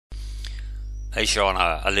I shown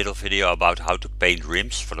a little video about how to paint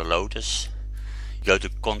rims for the Lotus. You go to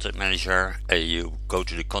Content Manager, you go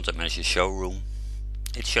to the Content Manager showroom.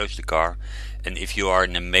 It shows the car, and if you are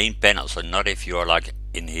in the main panel, so not if you are like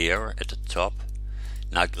in here at the top,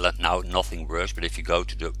 now nothing works. But if you go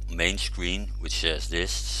to the main screen, which says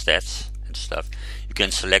this stats and stuff, you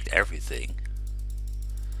can select everything.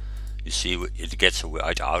 You see it gets a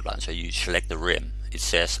white outline, so you select the rim. It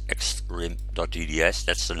says xrim.dds,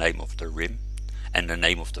 that's the name of the rim and the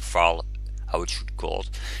name of the file, how it should call it.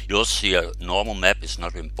 You also see a normal map, it's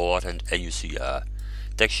not important, and you see a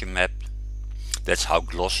texture map. That's how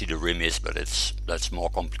glossy the rim is, but that's more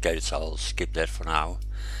complicated, so I'll skip that for now.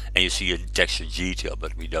 And you see a texture detail,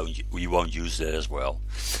 but we won't use that as well.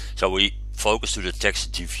 So we focus to the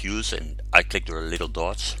texture diffuse, and I click the little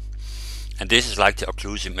dots. And this is like the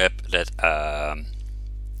occlusion map that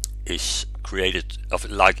is created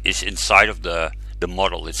is inside of the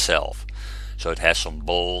model itself. So it has some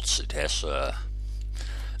bolts, it has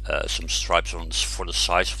some stripes for the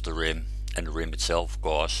size of the rim and the rim itself, of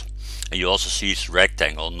course. And you also see it's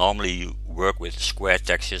rectangle. Normally you work with square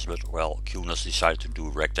textures, but well, QNOS decided to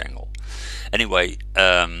do rectangle. Anyway,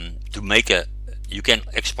 you can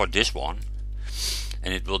export this one,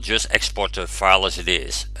 and it will just export the file as it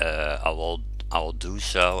is. I will do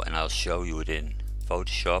so, and I'll show you it in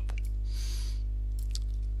Photoshop.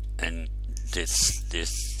 And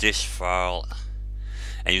this file,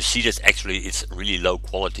 and you see that actually it's really low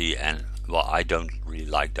quality, and well, I don't really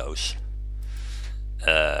like those.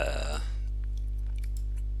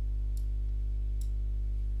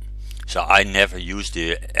 So I never use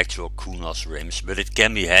the actual QNOS rims, but it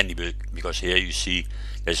can be handy because here you see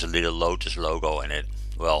there's a little Lotus logo in it.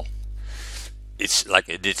 Well, it's like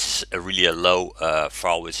it's really a low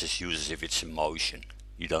file which is used as if it's in motion.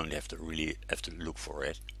 You don't have to really have to look for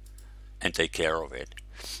it and take care of it.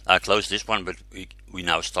 I close this one, but we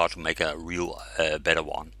now start to make a real better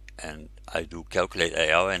one. And I do calculate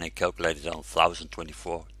AO, and I calculate it on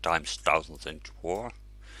 1024 times 1024.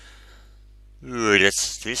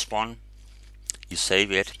 That's this one. You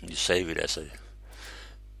save it. You save it as a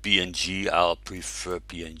PNG. I'll prefer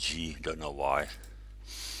PNG. Don't know why.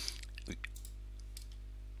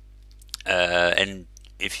 And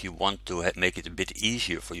if you want to make it a bit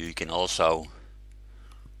easier for you, you can also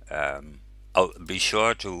be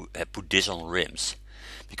sure to put this on rims,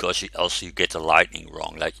 because you get the lighting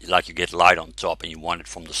wrong, like you get light on top and you want it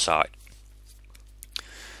from the side.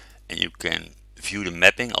 And you can view the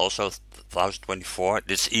mapping also 1024.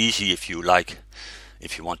 It's easy if you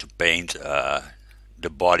want to paint the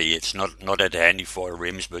body. It's not that handy for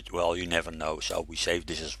rims, but well, you never know, so we save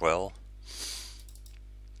this as well.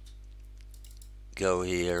 Go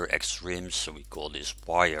here, X rims, so we call this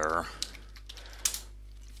wire.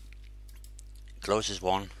 Close this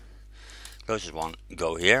one,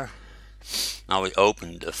 go here. Now we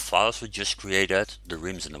open the files we just created, the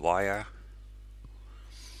rims and the wire.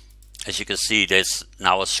 As you can see, there's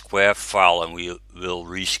now a square file, and we will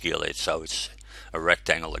rescale it so it's a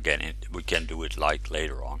rectangle again. We can do it like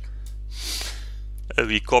later on.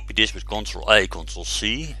 We copy this with Ctrl A, Ctrl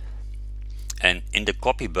C, and in the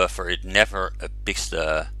copy buffer it never picks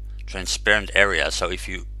the transparent area. So if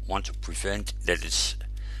you want to prevent that it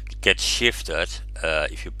gets shifted,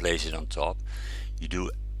 if you place it on top, you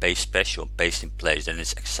do paste special, paste in place, then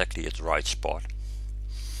it's exactly at the right spot.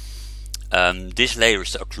 This layer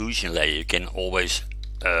is the occlusion layer. You can always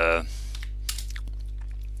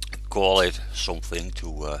call it something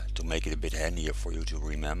to make it a bit handier for you to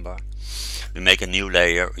remember. We make a new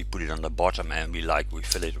layer, we put it on the bottom, and we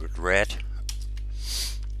fill it with red.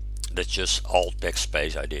 That's just Alt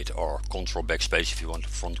backspace I did, or Control backspace if you want the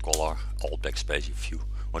front color, Alt backspace if you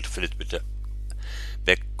want to fill it with the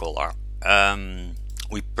back color.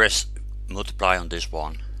 We press multiply on this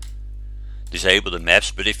one, disable the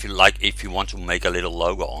maps. But if you want to make a little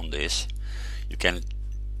logo on this, you can.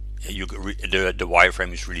 The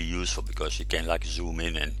wireframe is really useful because you can like zoom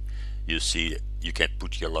in and you see you can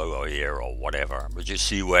put your logo here or whatever. But you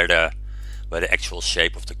see where the actual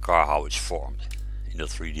shape of the car, how it's formed in the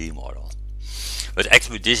 3D model. But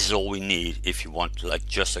actually this is all we need if you want like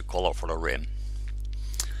just a color for the rim.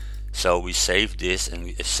 So we save this, and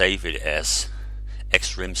we save it as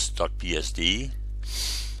xrims.psd.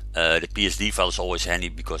 The PSD file is always handy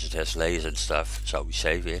because it has layers and stuff, so we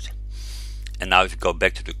save it. And now if you go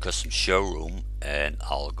back to the custom showroom, and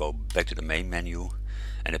I'll go back to the main menu,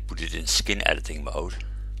 and I put it in skin editing mode.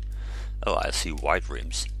 Oh, I see white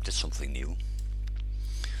rims. That's something new.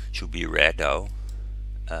 Should be red though.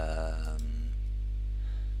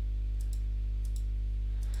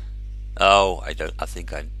 Oh, I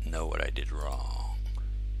think I know what I did wrong.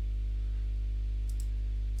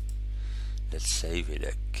 Let's save it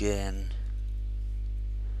again.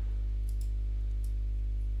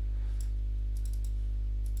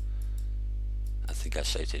 I think I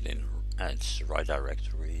saved it in it's the right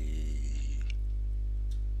directory.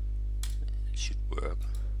 It should work.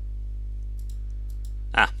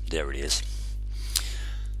 Ah, there it is.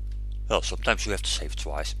 Well, sometimes you have to save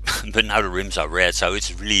twice, but now the rims are red, so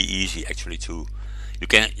it's really easy actually to.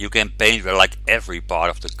 You can paint like every part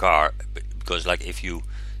of the car, because like if you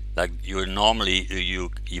you normally you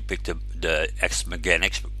pick the X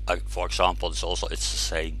mechanics, for example. It's the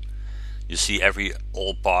same. You see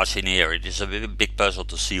all parts in here. It is a big puzzle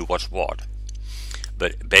to see what's what,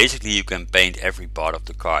 but basically you can paint every part of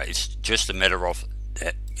the car. It's just a matter of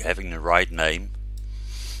having the right name.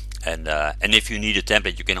 And if you need a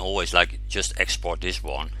template, you can always like just export this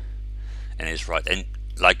one, and it's right. And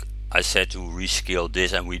like I said, to rescale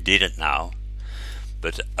this, and we did it now.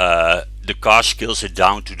 But the car scales it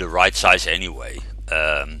down to the right size anyway.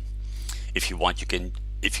 If you want, you can.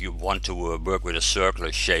 If you want to work with a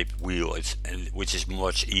circular shaped wheel, which is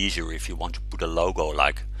much easier if you want to put a logo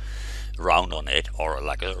like round on it, or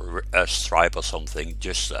like a stripe or something.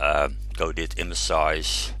 Just go to image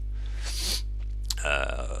size.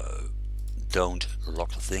 Don't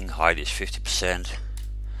lock the thing, height is 50%.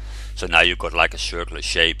 So now you've got like a circular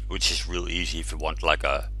shape, which is real easy if you want like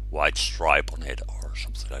a white stripe on it or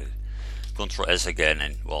something like that. Ctrl S again,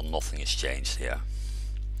 and well, nothing has changed here.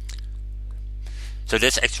 So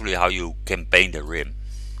that's actually how you can paint a rim.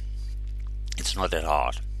 It's not that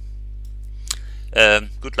hard.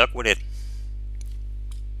 Good luck with it.